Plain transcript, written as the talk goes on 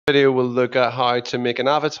video will look at how to make an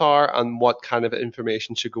avatar and what kind of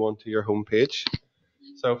information should go onto your home page.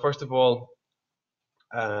 So first of all,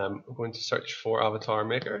 I'm going to search for avatar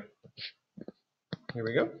maker. Here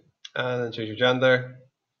we go. And then choose your gender.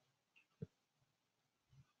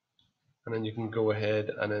 And then you can go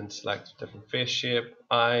ahead and then select different face shape,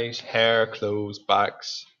 eyes, hair, clothes,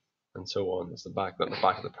 backs, and so on. It's the back, not the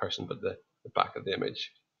back of the person, but the back of the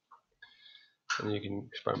image. And you can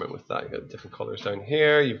experiment with that. You've got different colors down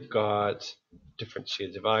here. You've got different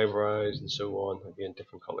shades of eyebrows and so on. Again,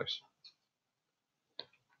 different colors.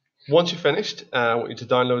 Once you're finished, I want you to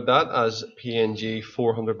download that as PNG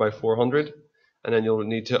 400 by 400, and then you'll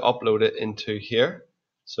need to upload it into here.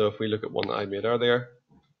 So if we look at one that I made earlier,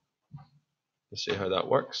 let's see how that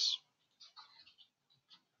works.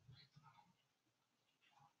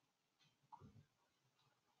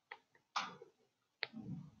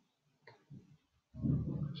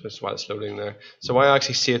 So that's why it's loading there. So I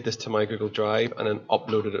actually saved this to my Google Drive and then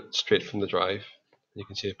uploaded it straight from the drive. You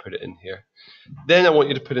can see I put it in here. Then I want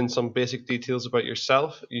you to put in some basic details about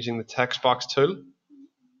yourself using the Textbox tool.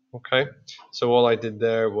 Okay, so all I did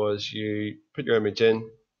there was you put your image in.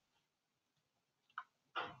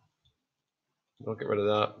 I'll get rid of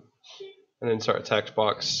that. And insert a text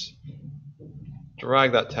box.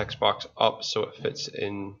 Drag that text box up so it fits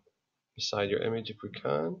in beside your image if we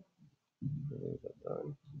can. Leave that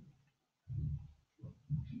down.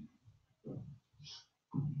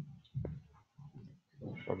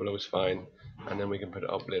 Or below is fine, and then we can put it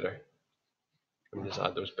up later and just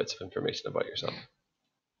add those bits of information about yourself.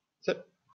 That's it.